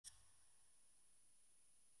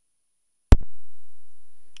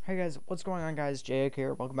Hey guys, what's going on guys? Jake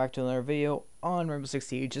here. Welcome back to another video on Rainbow Six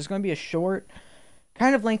Siege. It's going to be a short,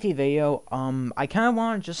 kind of lengthy video. I kind of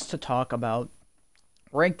want just to talk about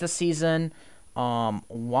rank this season,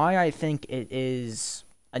 why I think it is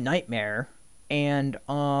a nightmare, and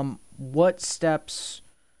what steps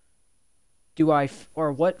do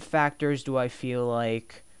or what factors do I feel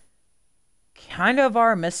like kind of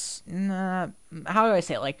are how do I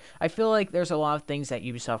say it? Like, I feel like there's a lot of things that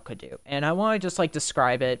Ubisoft could do, and I want to just like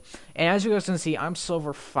describe it. And as you guys can see, I'm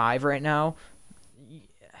silver 5 right now.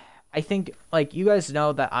 I think like you guys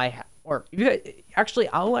know that or you guys, actually,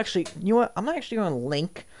 you know what? I'm actually going to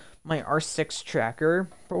link my R6 tracker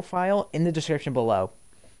profile in the description below.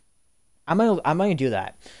 I'm gonna do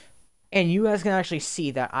that, and you guys can actually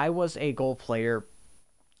see that I was a gold player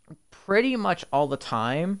pretty much all the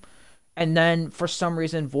time. And then for some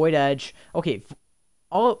reason, Void Edge. Okay,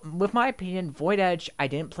 all with my opinion, Void Edge I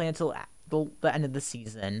didn't play until the end of the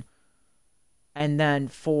season. And then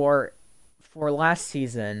for last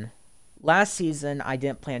season I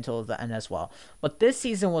didn't play until the end as well. But this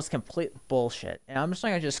season was complete bullshit, and I'm just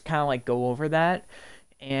gonna kind of like go over that.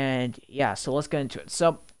 And yeah, so let's get into it.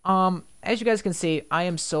 So as you guys can see, I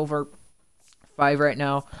am silver 5 right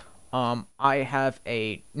now. I have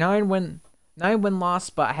a 9 win loss,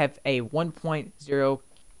 but I have a 1.0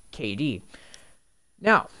 KD.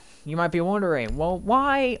 Now, you might be wondering,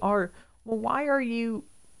 why are you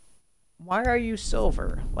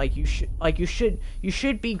silver? You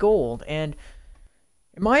should be gold. And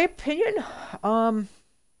in my opinion,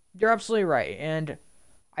 you're absolutely right. And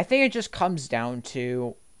I think it just comes down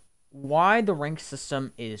to why the rank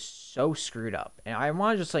system is so screwed up. And I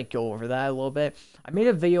want to just like go over that a little bit. I made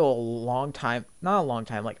a video not a long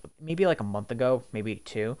time, like maybe like a month ago, maybe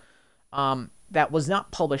 2. That was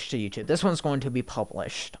not published to YouTube. This one's going to be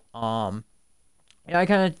published. And I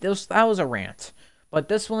kind of that was a rant. But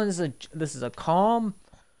this is a calm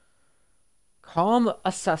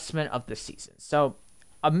assessment of the season. So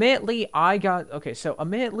admittedly I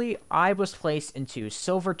was placed into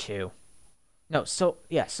silver 2. No,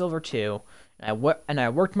 silver 2. And I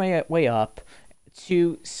worked my way up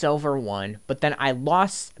to silver 1, but then I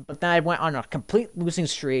lost, but then I went on a complete losing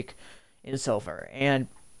streak in silver. And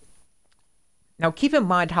now keep in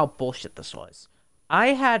mind how bullshit this was.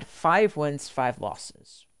 I had 5 wins, 5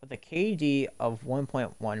 losses with a KD of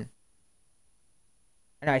 1.1,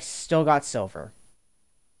 and I still got silver.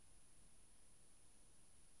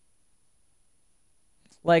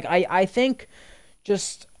 Like, I think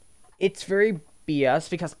just it's very BS,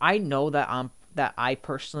 because I know that I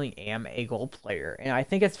personally am a gold player, and I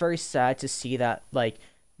think it's very sad to see that like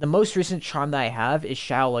the most recent charm that I have is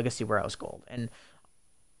Shadow Legacy, where I was gold, and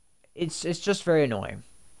it's just very annoying.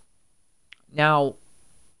 Now,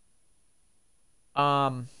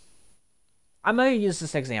 I'm gonna use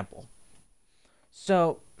this example.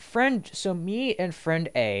 So me and friend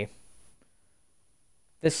A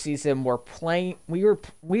this season were playing. We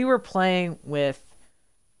were playing with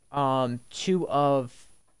 2 of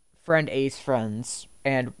friend A's friends,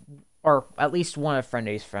 or at least one of friend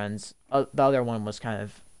A's friends. The other one was kind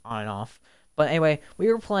of on and off. But anyway, we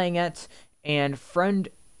were playing it, and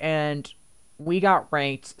we got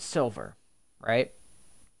ranked silver, right?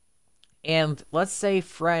 And let's say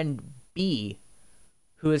friend B,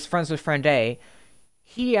 who is friends with friend A,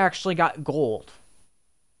 he actually got gold.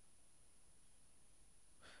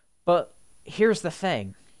 But here's the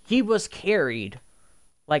thing. He was carried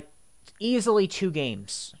like easily 2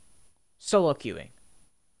 games solo queuing.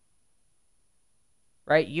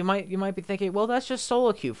 Right? You might be thinking, "Well, that's just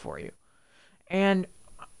solo queue for you." And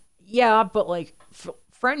yeah, but like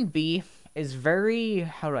friend B is very,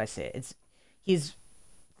 how do I say it? He's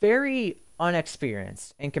very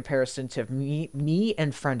unexperienced in comparison to me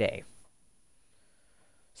and friend A.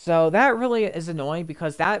 So that really is annoying,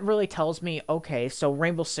 because that really tells me, okay, so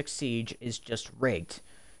Rainbow Six Siege is just rigged.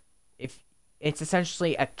 If it's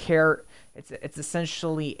essentially it's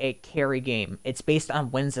essentially a carry game. It's based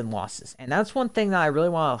on wins and losses, and that's one thing that I really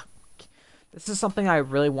want. This is something I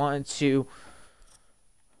really wanted to.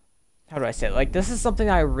 How do I say it? Like, this is something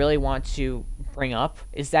I really want to bring up,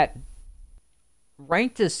 is that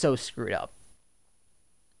ranked is so screwed up.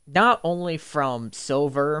 Not only from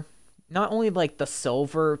silver, not only like the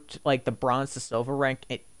silver, like the bronze to silver rank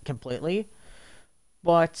it completely,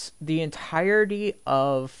 but the entirety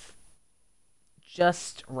of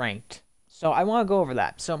just ranked. So I want to go over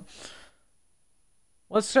that. So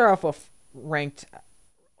let's start off with ranked.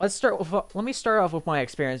 Let me start off with my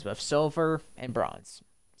experience with silver and bronze.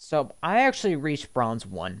 So I actually reached bronze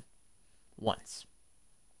 1 once.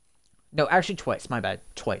 No, actually twice. My bad,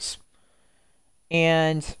 twice.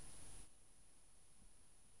 And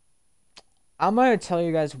I'm gonna tell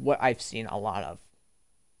you guys what I've seen a lot of.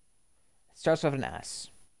 It starts with an S.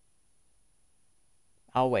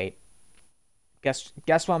 I'll wait. Guess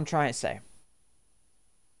what I'm trying to say.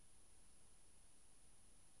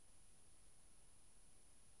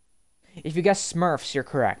 If you guess Smurfs, you're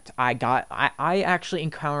correct. I actually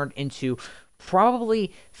encountered into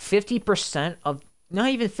probably 50% of, not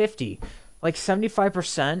even 50, like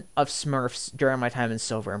 75% of Smurfs during my time in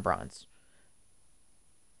Silver and Bronze.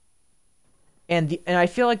 And I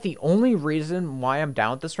feel like the only reason why I'm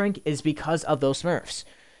down with this rank is because of those Smurfs.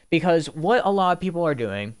 Because what a lot of people are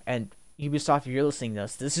doing, and Ubisoft, if you're listening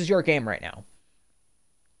to this is your game right now.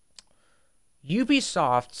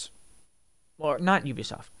 Ubisoft, or not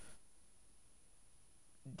Ubisoft,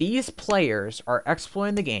 these players are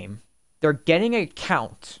exploiting the game. They're getting a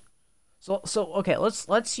count. So okay,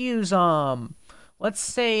 let's use let's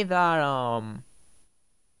say that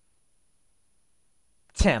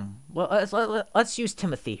Tim. Well, let's use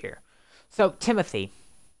Timothy here. So Timothy,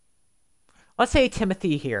 let's say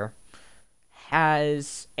Timothy here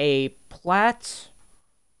has a plat.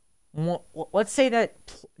 Let's say that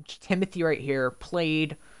Timothy right here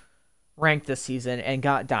played ranked this season and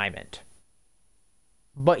got diamond,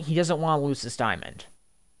 but he doesn't want to lose this diamond,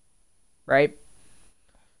 right?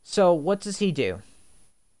 So what does he do?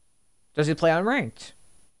 Does he play unranked?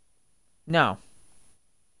 No.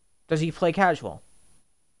 Does he play casual?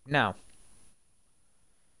 No.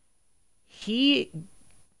 He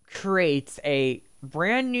creates a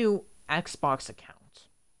brand new Xbox account.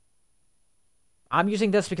 I'm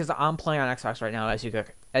using this because I'm playing on Xbox right now, as you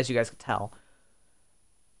guys can tell.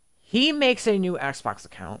 He makes a new Xbox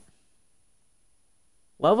account,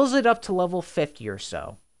 levels it up to level 50 or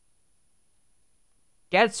so,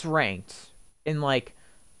 gets ranked in like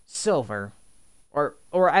silver, or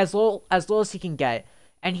as low as he can get,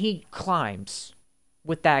 and he climbs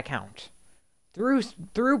with that account through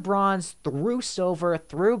bronze, through silver,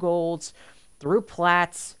 through golds, through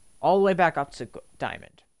plats, all the way back up to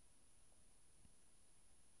diamond.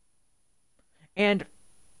 And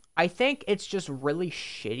I think it's just really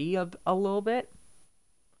shitty a little bit.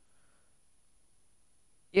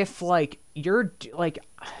 If like you're like,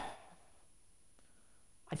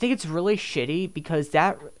 I think it's really shitty because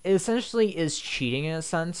that essentially is cheating in a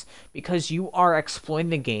sense, because you are exploiting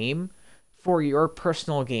the game for your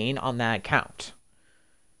personal gain on that account.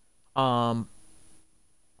 I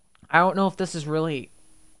don't know if this is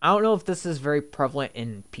very prevalent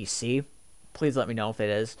in PC. Please let me know if it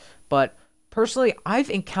is. But personally, I've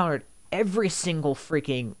encountered every single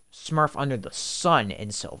freaking Smurf under the sun in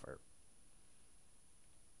Silver.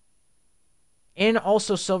 And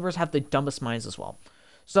also, Silvers have the dumbest minds as well.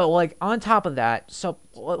 So, like, on top of that, so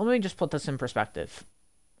let me just put this in perspective.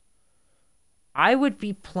 I would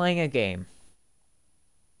be playing a game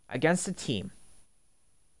against a team.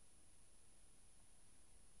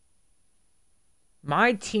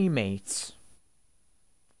 My teammates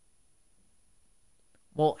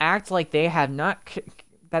will act like they have not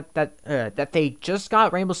that they just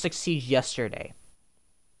got Rainbow Six Siege yesterday.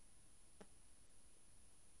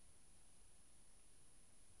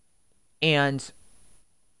 And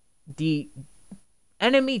the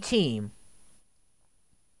enemy team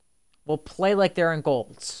will play like they're in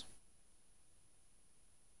golds.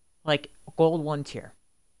 Like gold 1 tier.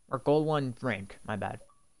 Or gold 1 rank, my bad.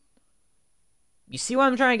 You see what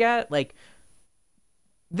I'm trying to get? Like,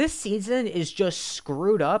 this season is just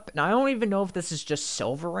screwed up, and I don't even know if this is just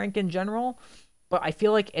silver rank in general, but I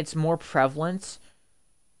feel like it's more prevalent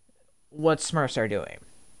what Smurfs are doing.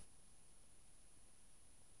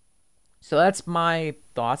 So that's my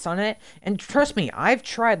thoughts on it. And trust me, I've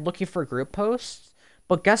tried looking for group posts,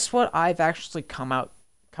 but guess what I've actually come out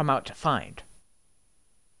to find?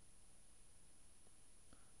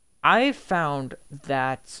 I found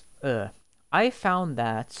that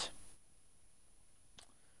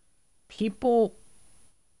people,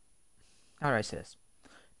 how do I say this?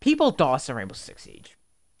 People DOS in Rainbow Six Siege.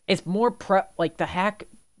 It's more like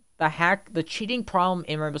the cheating problem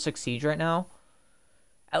in Rainbow Six Siege right now,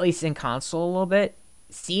 at least in console a little bit,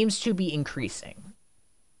 seems to be increasing.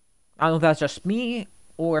 I don't know if that's just me,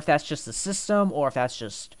 or if that's just the system, or if that's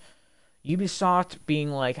just Ubisoft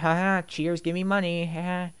being like, haha, cheaters, give me money,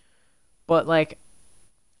 haha. But like,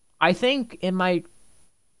 I think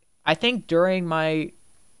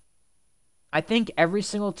every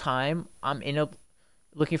single time I'm in a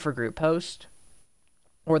looking for group post,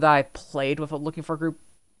 or that I played with a looking for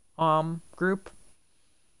group,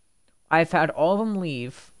 I've had all of them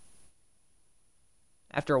leave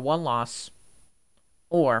after one loss,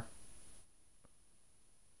 or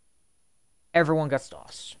everyone gets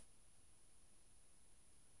lost.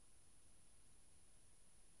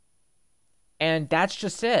 And that's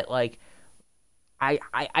just it. Like, I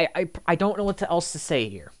don't know what else to say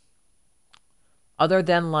here. Other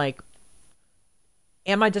than, like,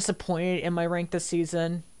 am I disappointed in my rank this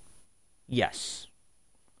season? Yes.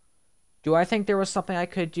 Do I think there was something I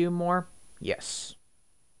could do more? Yes.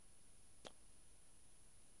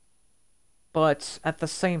 But at the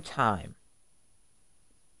same time,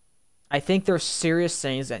 I think there's serious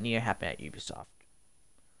things that need to happen at Ubisoft.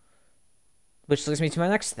 Which leads me to my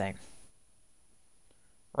next thing.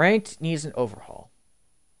 Ranked needs an overhaul.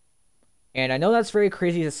 And I know that's very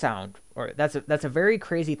crazy to sound, or that's a very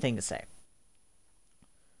crazy thing to say.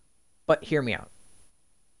 But hear me out.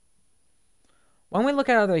 When we look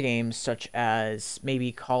at other games such as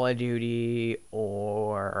maybe Call of Duty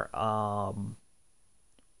or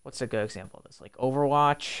what's a good example of this? Like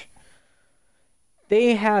Overwatch,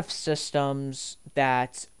 they have systems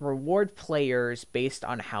that reward players based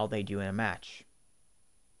on how they do in a match.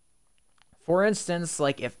 For instance,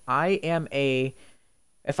 like if I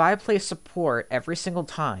play support every single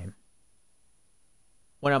time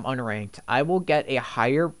when I'm unranked, I will get a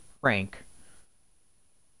higher rank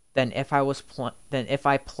than if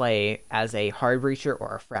I play as a hard breacher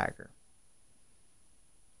or a fragger.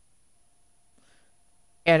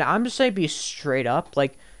 And I'm just gonna be straight up,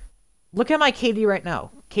 like, look at my KD right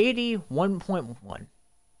now. KD 1.1.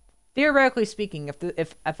 Theoretically speaking,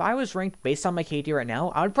 if I was ranked based on my KD right now,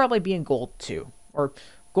 I would probably be in gold 2 or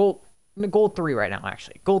gold 3 right now.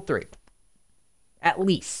 Actually, gold 3, at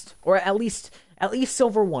least, or at least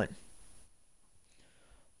silver 1.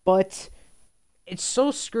 But it's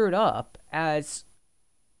so screwed up as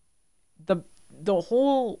the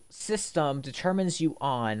whole system determines you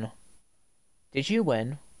on, did you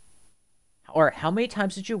win, or how many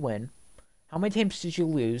times did you win, how many times did you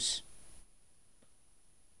lose,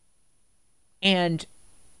 and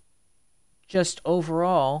just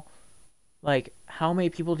overall, like, how many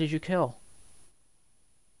people did you kill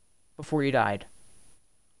before you died?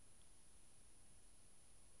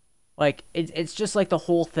 Like, it's just like the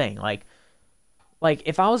whole thing. Like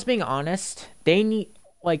if I was being honest, they need,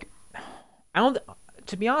 like, I don't,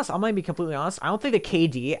 to be honest, I might be completely honest, I don't think the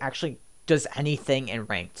KD actually does anything in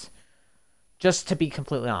ranked. Just to be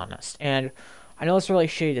completely honest. And I know it's really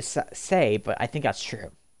shitty to say, but I think that's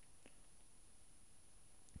true.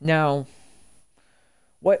 Now,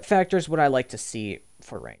 what factors would I like to see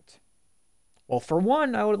for ranked? Well, for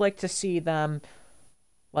one, I would like to see them,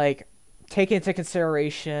 like, take into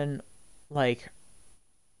consideration, like,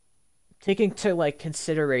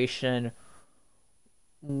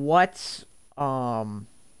 what,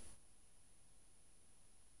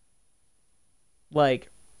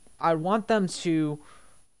 like, I want them to,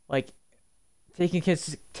 like,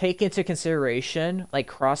 take into consideration, like,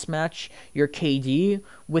 cross match your KD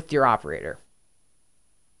with your operator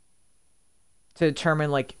to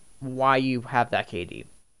determine, like, why you have that KD.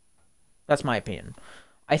 That's my opinion.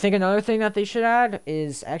 I think another thing that they should add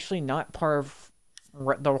is actually not part of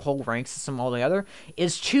the whole rank system altogether,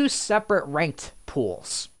 is 2 separate ranked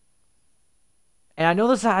pools. And I know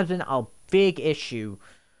this has been a big issue.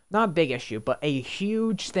 Not a big issue, but a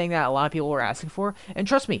huge thing that a lot of people are asking for. And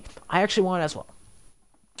trust me, I actually want it as well.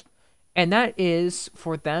 And that is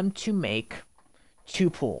for them to make 2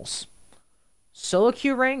 pools. Solo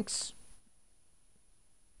queue ranks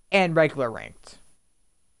and regular ranked.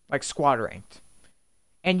 Like squad ranked.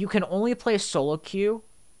 And you can only play solo queue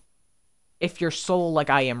if you're solo like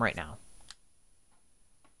I am right now.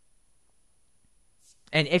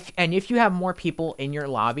 And if you have more people in your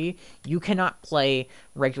lobby, you cannot play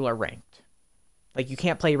regular ranked. Like, you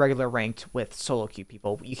can't play regular ranked with solo queue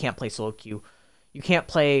people. You can't play solo queue. You can't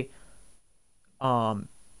play solo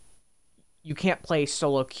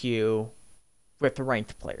queue with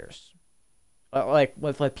ranked players. Like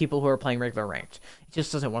with people who are playing regular ranked. It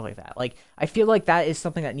just doesn't work like that. Like, I feel like that is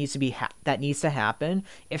something that needs to happen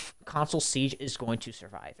if Console Siege is going to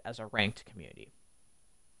survive as a ranked community.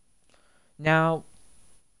 Now,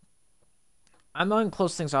 I'm not going to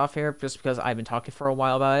close things off here just because I've been talking for a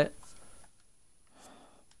while about it.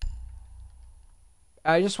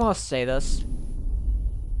 I just want to say this.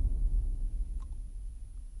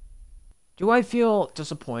 Do I feel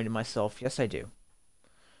disappointed in myself? Yes, I do.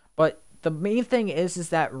 But the main thing is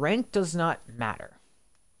that rank does not matter.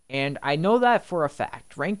 And I know that for a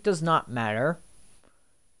fact. Rank does not matter.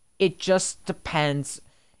 It just depends.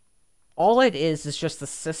 All it is just the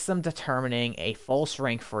system determining a false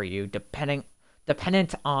rank for you, dependent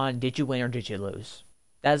on did you win or did you lose.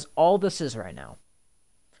 That's all this is right now.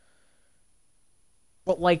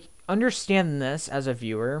 But, like, understand this as a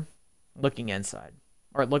viewer looking inside,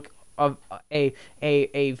 or look of a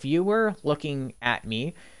viewer looking at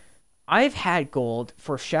me. I've had gold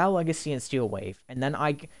for Shadow Legacy and Steel Wave, and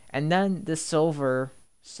then the silver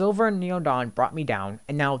and Neon Dawn brought me down,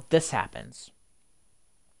 and now this happens.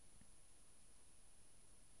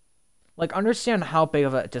 Like, understand how big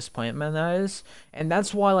of a disappointment that is, and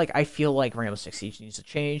that's why, like, I feel like Rainbow Six Siege needs to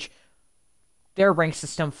change their rank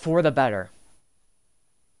system for the better.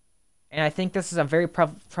 And I think this is a very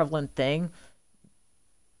prevalent thing,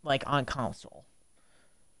 like, on console.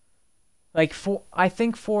 Like, I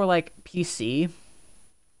think for, like, PC,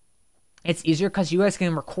 it's easier because you guys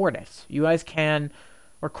can record it. You guys can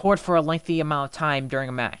record for a lengthy amount of time during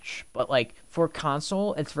a match. But, like, for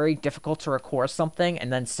console, it's very difficult to record something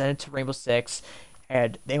and then send it to Rainbow Six,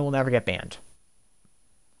 and they will never get banned.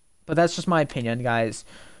 But that's just my opinion, guys.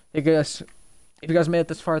 If you guys made it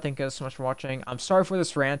this far, thank you guys so much for watching. I'm sorry for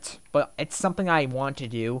this rant, but it's something I want to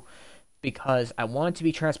do because I wanted to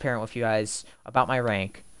be transparent with you guys about my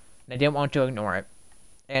rank, and I didn't want to ignore it.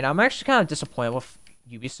 And I'm actually kind of disappointed with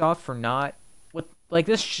Ubisoft for not, with like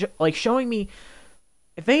this, like showing me.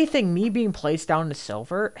 If anything, me being placed down to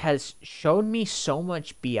silver has showed me so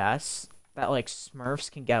much BS that like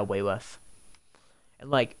Smurfs can get away with,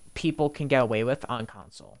 and like people can get away with on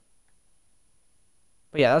console.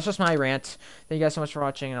 But yeah, that's just my rant. Thank you guys so much for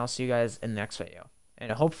watching, and I'll see you guys in the next video.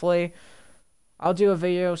 And hopefully, I'll do a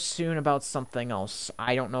video soon about something else.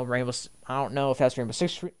 I don't know I don't know if that's Rainbow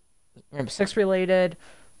Six related,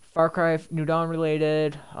 Far Cry New Dawn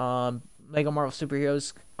related, Lego Marvel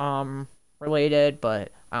Superheroes related,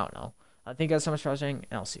 but I don't know. Thank you guys so much for watching,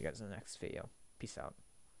 and I'll see you guys in the next video. Peace out.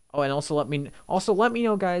 Oh, and also let me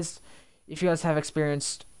know, guys, if you guys have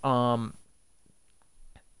experienced BS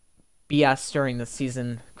during the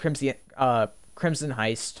season Crimson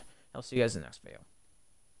Heist. I'll see you guys in the next video.